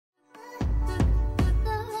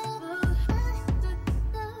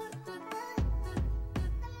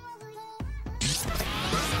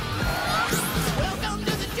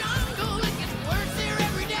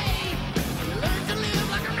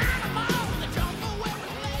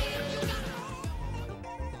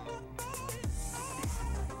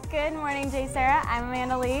Good morning, JSerra. I'm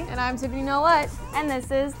Amanda Lee. And I'm Tiffany Nolet. And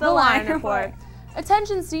this is The Line Report.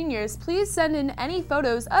 Attention seniors, please send in any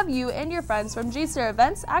photos of you and your friends from JSerra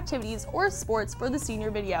events, activities, or sports for the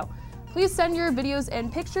senior video. Please send your videos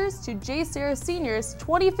and pictures to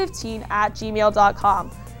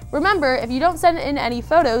jserraseniors2015@gmail.com. Remember, if you don't send in any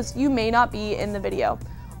photos, you may not be in the video.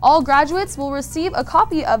 All graduates will receive a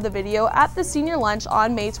copy of the video at the senior lunch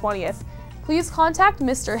on May 20th. Please contact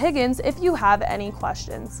Mr. Higgins if you have any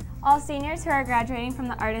questions. All seniors who are graduating from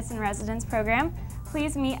the Artist in Residence program,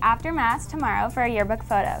 please meet after Mass tomorrow for a yearbook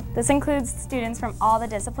photo. This includes students from all the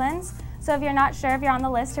disciplines, so if you're not sure if you're on the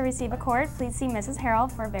list to receive a cord, please see Mrs.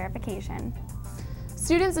 Harrell for verification.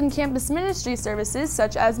 Students in campus ministry services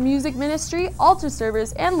such as music ministry, altar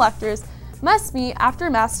servers, and lectors must meet after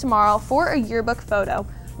Mass tomorrow for a yearbook photo.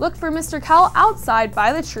 Look for Mr. Cowell outside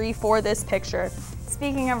by the tree for this picture.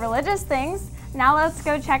 Speaking of religious things, now let's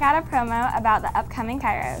go check out a promo about the upcoming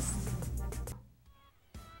Kairos.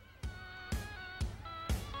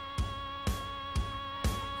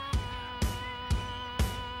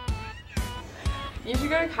 You should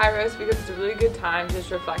go to Kairos because it's a really good time to just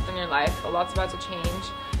reflect on your life. A lot's about to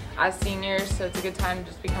change as seniors, so it's a good time to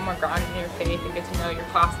just become more grounded in your faith and get to know your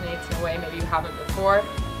classmates in a way maybe you haven't before.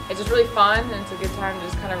 It's just really fun, and it's a good time to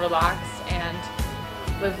just kind of relax and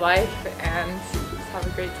live life and just have a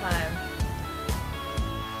great time.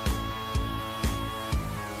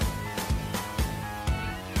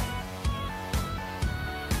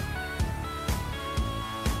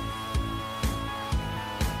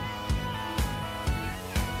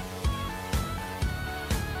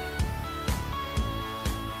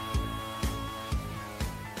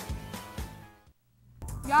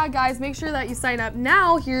 Yeah, guys, make sure that you sign up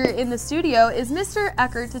now. Here in the studio is Mr.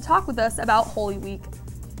 Eckert to talk with us about Holy Week.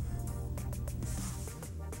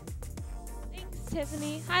 Thanks,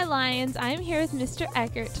 Tiffany. Hi, Lions. I'm here with Mr.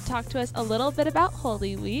 Eckert to talk to us a little bit about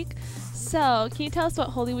Holy Week. So, can you tell us what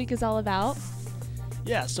Holy Week is all about?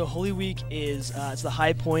 Yeah, so Holy Week is it's the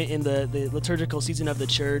high point in the liturgical season of the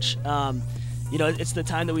church. You know, it's the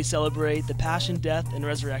time that we celebrate the passion, death, and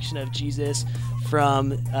resurrection of Jesus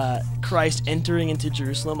from Christ entering into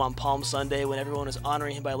Jerusalem on Palm Sunday when everyone is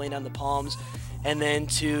honoring him by laying down the palms, and then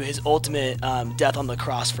to his ultimate death on the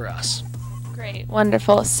cross for us. Great,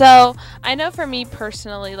 wonderful. So I know for me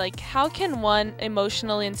personally, like, how can one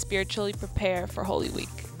emotionally and spiritually prepare for Holy Week?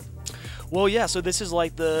 Well, yeah, so this is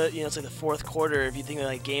like it's like the fourth quarter, if you think of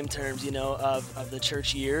like game terms, of the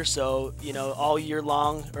church year. So, all year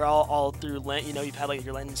long, or all through Lent, you've had like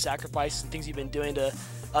your Lenten sacrifices and things you've been doing to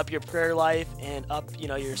up your prayer life and up,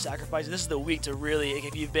 your sacrifices. This is the week to really,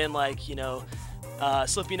 if you've been like,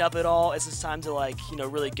 slipping up at all, it's this time to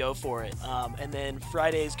really go for it. And then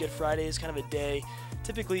Good Friday is kind of a day.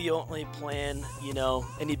 Typically, you don't really plan,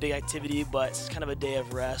 any big activity, but it's kind of a day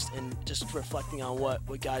of rest and just reflecting on what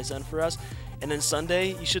God has done for us. And then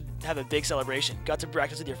Sunday, you should have a big celebration. Got to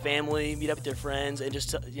practice with your family, meet up with your friends, and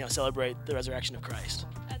just celebrate the resurrection of Christ.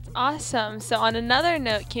 That's awesome. So on another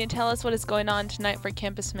note, can you tell us what is going on tonight for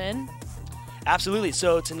Campus Men? Absolutely.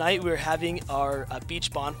 So tonight we're having our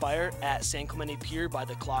beach bonfire at San Clemente Pier by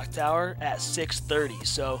the clock tower at 6:30.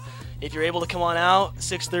 So if you're able to come on out,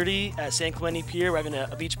 6:30 at San Clemente Pier, we're having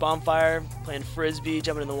a beach bonfire, playing frisbee,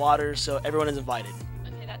 jumping in the water, so everyone is invited.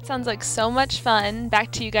 Okay, that sounds like so much fun.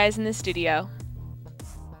 Back to you guys in the studio.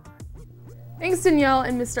 Thanks, Danielle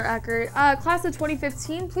and Mr. Eckert. Class of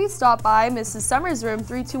 2015, please stop by Mrs. Summers' room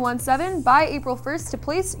 3217 by April 1st to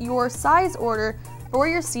place your size order for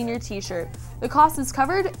your senior t-shirt. The cost is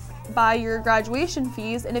covered by your graduation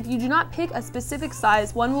fees, and if you do not pick a specific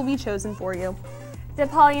size, one will be chosen for you.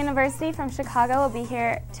 DePaul University from Chicago will be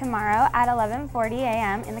here tomorrow at 11:40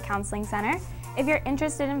 a.m. in the Counseling Center. If you're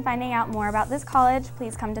interested in finding out more about this college,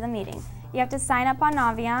 please come to the meeting. You have to sign up on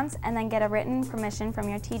Naviance and then get a written permission from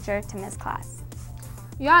your teacher to miss class.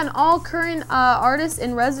 Yeah, and all current artists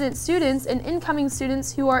and resident students and incoming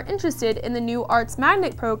students who are interested in the new Arts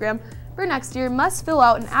Magnet program for next year must fill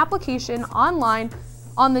out an application online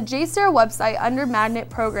on the JSerra website under Magnet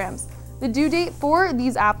Programs. The due date for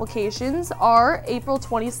these applications are April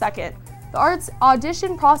 22nd. The arts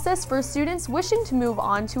audition process for students wishing to move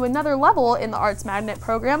on to another level in the Arts Magnet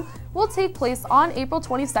program will take place on April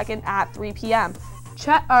 22nd at 3 p.m.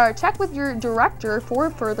 Check with your director for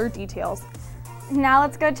further details. Now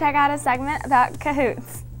let's go check out a segment about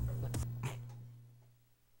Cahoots.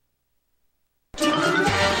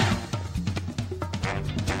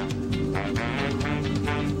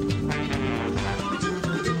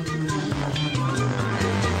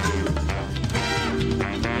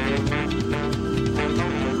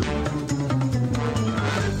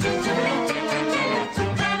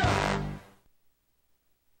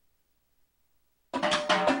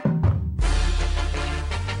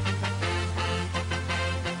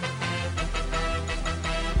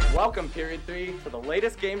 Welcome, Period 3, to the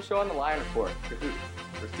latest game show on the Lion Report, Kahoot.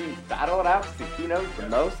 We're teams battle it out to see who knows the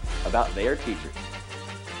most about their teachers.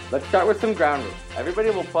 Let's start with some ground rules. Everybody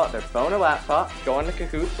will pull out their phone or laptop, go on to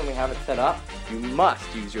Kahoot when we have it set up. You must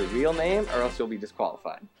use your real name or else you'll be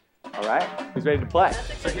disqualified. Alright, who's ready to play?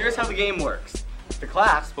 So here's how the game works. The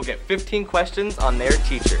class will get 15 questions on their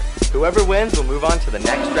teacher. Whoever wins will move on to the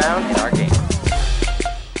next round in our game.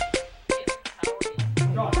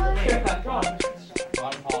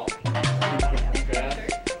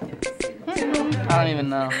 I don't even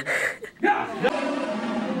know.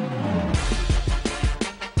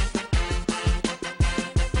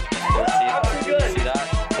 See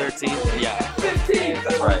that? 13? Yeah. 15.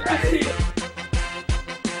 That's right. 15.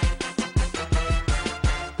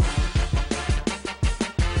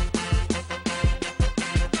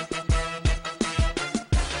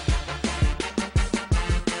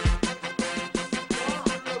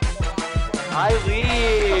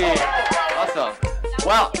 Eileen! Awesome.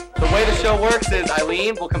 Well, the way the show works is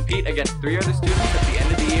Eileen will compete against 3 other students at the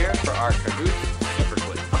end of the year for our Kahoot Super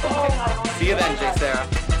Quiz. See you then, JSerra.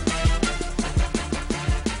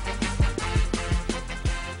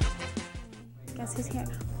 Guess who's here?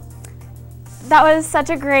 That was such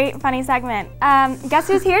a great, funny segment. Guess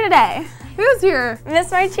who's here today? Who's here? Miss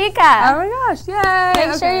Marchika. Oh my gosh, yay!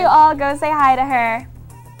 Make sure you all go say hi to her.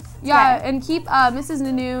 Yeah, Right. and keep Mrs.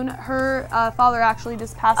 Nanoon, her father actually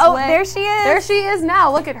just passed Oh, away. there she is. There she is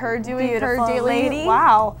now. Look at her doing Beautiful her daily. lady.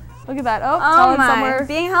 Wow. Look at that. Oh, Oh telling my, somewhere,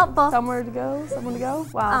 being helpful. somewhere to go, someone to go.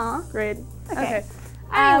 Wow. Aw. Great. Okay.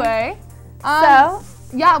 Anyway. So,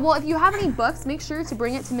 Yeah, well, if you have any books, make sure to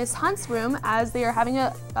bring it to Miss Hunt's room as they are having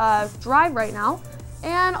a drive right now.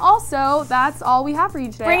 And also, that's all we have for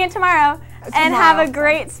you today. bring it tomorrow. And have a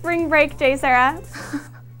great spring break, JSerra.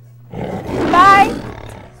 Bye.